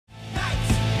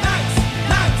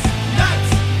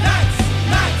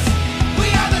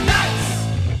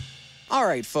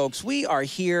right, folks, we are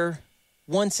here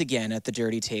once again at the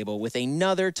Dirty Table with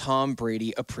another Tom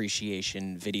Brady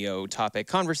appreciation video topic,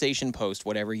 conversation, post,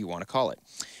 whatever you want to call it.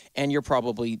 And you're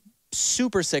probably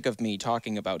super sick of me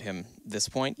talking about him at this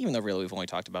point, even though really we've only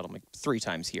talked about him like 3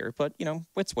 times here, but you know,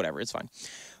 it's whatever, it's fine.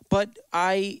 But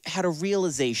I had a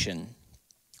realization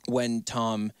when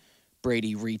Tom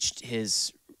Brady reached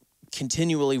his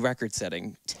continually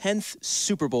record-setting 10th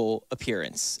Super Bowl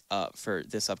appearance for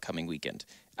this upcoming weekend,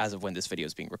 as of when this video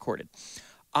is being recorded.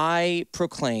 I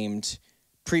proclaimed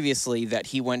previously that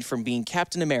he went from being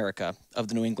Captain America of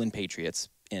the New England Patriots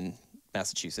in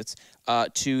Massachusetts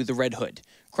to the Red Hood,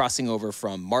 crossing over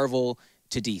from Marvel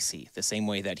to DC, the same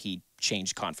way that he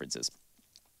changed conferences.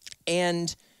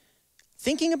 And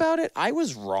thinking about it, I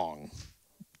was wrong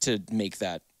to make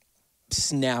that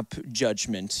snap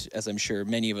judgment, as I'm sure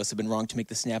many of us have been wrong to make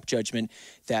the snap judgment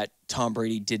that Tom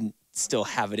Brady didn't still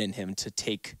have it in him to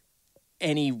take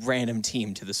any random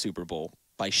team to the Super Bowl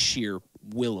by sheer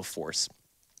will of force.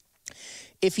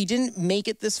 If he didn't make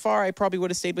it this far, I probably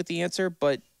would have stayed with the answer,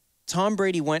 but Tom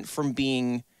Brady went from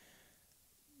being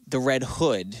the Red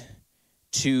Hood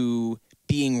to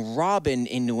being Robin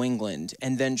in New England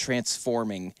and then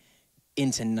transforming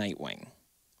into Nightwing.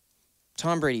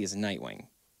 Tom Brady is Nightwing.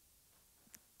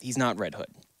 He's not Red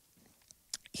Hood.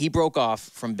 He broke off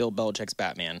from Bill Belichick's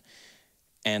Batman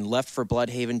and left for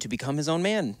Bloodhaven to become his own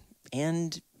man.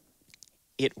 And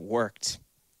it worked.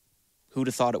 Who'd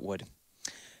have thought it would?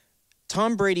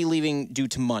 Tom Brady leaving due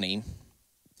to money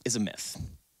is a myth,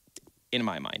 in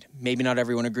my mind. Maybe not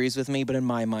everyone agrees with me, but in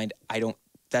my mind,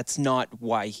 that's not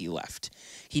why he left.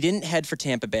 He didn't head for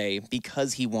Tampa Bay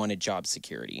because he wanted job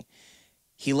security.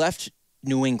 He left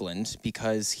New England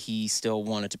because he still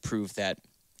wanted to prove that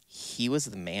he was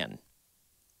the man,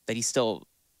 that he still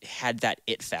had that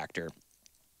it factor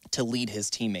to lead his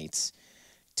teammates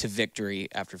to victory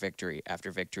after victory after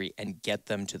victory and get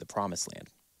them to the promised land.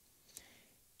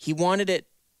 He wanted it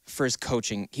for his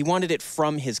coaching. He wanted it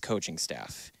from his coaching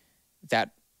staff,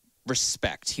 that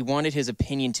respect. He wanted his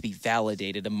opinion to be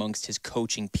validated amongst his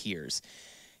coaching peers.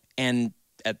 And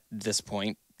at this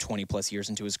point, 20 plus years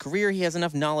into his career, he has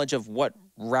enough knowledge of what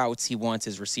routes he wants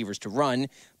his receivers to run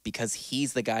because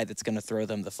he's the guy that's going to throw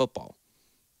them the football,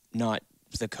 not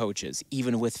the coaches,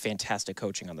 even with fantastic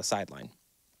coaching on the sideline.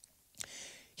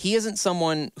 He isn't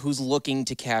someone who's looking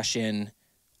to cash in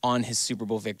on his Super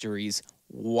Bowl victories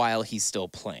while he's still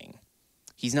playing.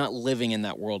 He's not living in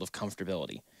that world of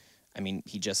comfortability. I mean,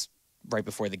 he just, right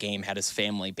before the game, had his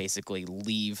family basically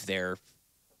leave their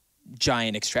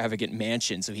giant extravagant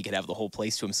mansion so he could have the whole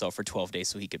place to himself for 12 days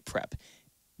so he could prep.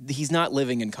 He's not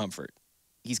living in comfort.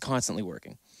 He's constantly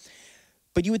working.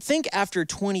 But you would think after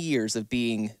 20 years of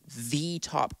being the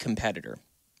top competitor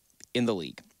in the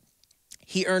league,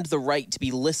 he earned the right to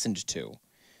be listened to,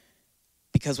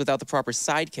 because without the proper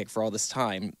sidekick for all this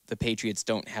time, the Patriots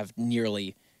don't have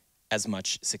nearly as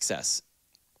much success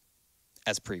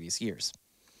as previous years.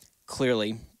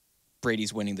 Clearly,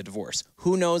 Brady's winning the divorce.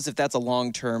 Who knows if that's a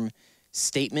long-term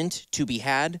statement to be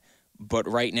had, but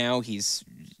right now he's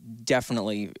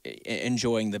definitely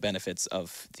enjoying the benefits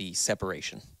of the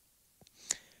separation.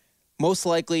 Most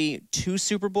likely 2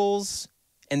 Super Bowls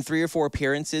and 3 or 4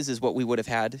 appearances is what we would have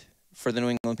had for the New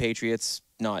England Patriots,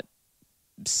 not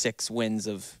 6 wins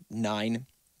of 9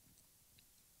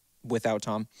 without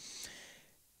Tom.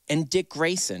 And Dick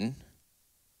Grayson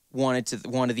wanted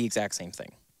the exact same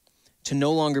thing, to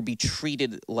no longer be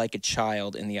treated like a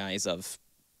child in the eyes of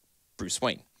Bruce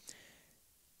Wayne.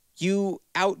 You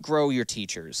outgrow your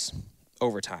teachers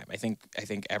over time. I think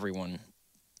everyone,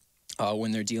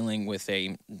 when they're dealing with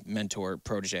a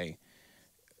mentor-protege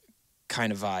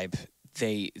kind of vibe,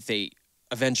 they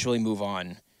eventually move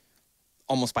on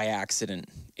almost by accident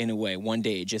in a way. One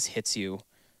day it just hits you.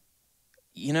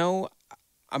 You know,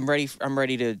 I'm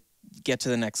ready to get to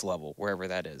the next level, wherever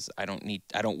that is. I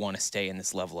don't want to stay in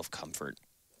this level of comfort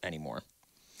anymore.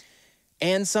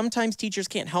 And sometimes teachers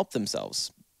can't help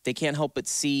themselves. They can't help but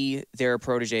see their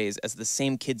proteges as the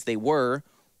same kids they were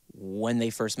when they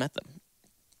first met them.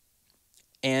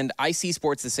 And I see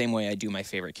sports the same way I do my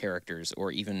favorite characters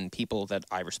or even people that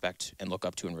I respect and look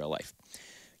up to in real life.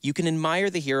 You can admire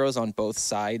the heroes on both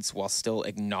sides while still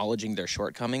acknowledging their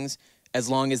shortcomings, as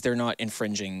long as they're not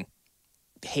infringing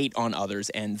hate on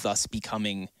others and thus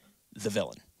becoming the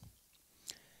villain.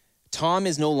 Tom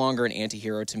is no longer an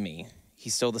anti-hero to me.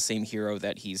 He's still the same hero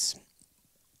that he's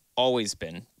always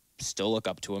been. Still look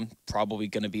up to him. Probably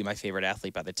going to be my favorite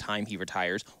athlete by the time he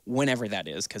retires, whenever that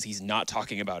is, because he's not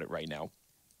talking about it right now.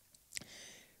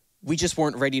 We just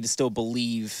weren't ready to still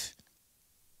believe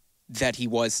that he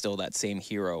was still that same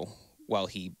hero while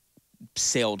he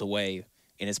sailed away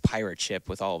in his pirate ship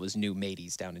with all of his new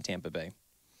mateys down in Tampa Bay.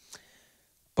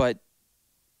 But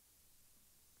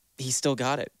he still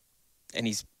got it, and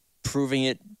he's proving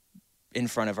it in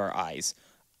front of our eyes.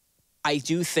 I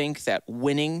do think that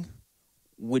winning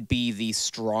would be the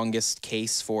strongest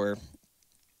case for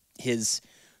his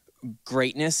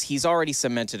greatness. He's already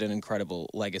cemented an incredible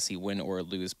legacy, win or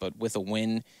lose, but with a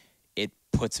win, it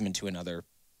puts him into another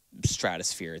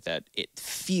stratosphere that it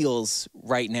feels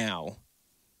right now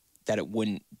that it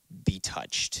wouldn't be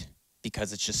touched,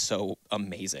 because it's just so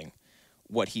amazing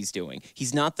what he's doing.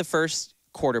 He's not the first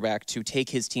quarterback to take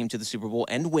his team to the Super Bowl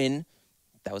and win.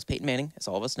 That was Peyton Manning, as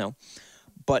all of us know.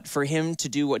 But for him to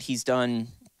do what he's done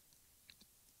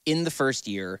in the first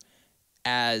year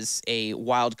as a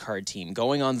wild card team,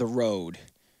 going on the road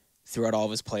throughout all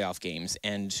of his playoff games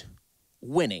and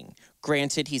winning.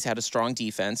 Granted, he's had a strong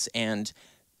defense, and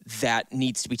that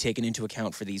needs to be taken into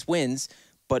account for these wins,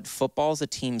 but football's a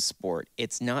team sport.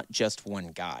 It's not just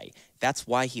one guy. That's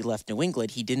why he left New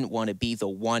England. He didn't want to be the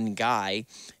one guy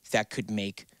that could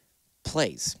make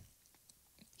plays.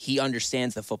 He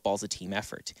understands that football's a team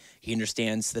effort. He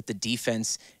understands that the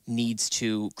defense needs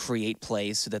to create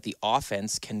plays so that the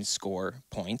offense can score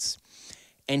points.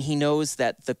 And he knows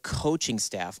that the coaching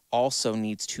staff also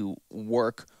needs to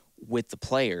work with the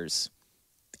players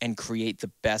and create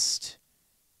the best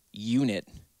unit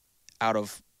out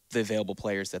of the available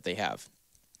players that they have.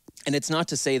 And it's not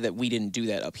to say that we didn't do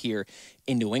that up here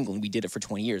in New England. We did it for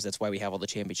 20 years. That's why we have all the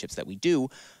championships that we do.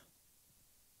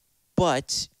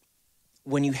 But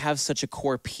when you have such a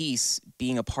core piece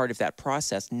being a part of that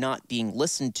process, not being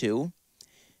listened to,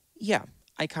 yeah,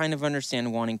 I kind of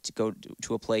understand wanting to go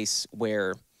to a place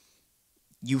where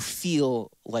you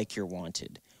feel like you're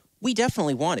wanted. We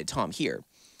definitely wanted Tom here.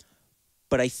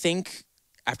 But I think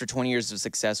after 20 years of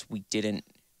success, we didn't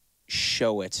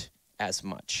show it as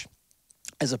much,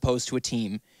 as opposed to a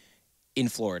team in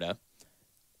Florida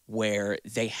where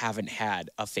they haven't had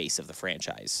a face of the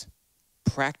franchise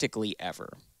practically ever.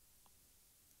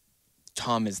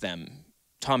 Tom is them.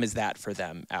 Tom is that for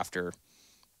them after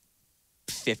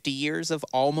 50 years of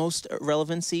almost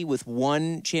relevancy, with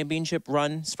one championship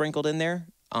run sprinkled in there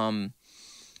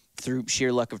through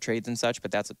sheer luck of trades and such,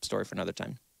 but that's a story for another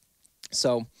time.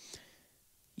 So,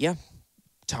 yeah,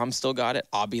 Tom still got it.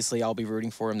 Obviously, I'll be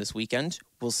rooting for him this weekend.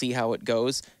 We'll see how it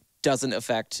goes. Doesn't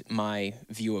affect my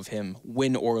view of him,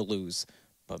 win or lose.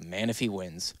 But man, if he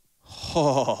wins,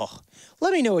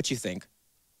 let me know what you think.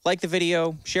 Like the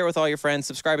video, share with all your friends,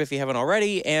 subscribe if you haven't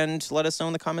already, and let us know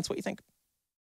in the comments what you think.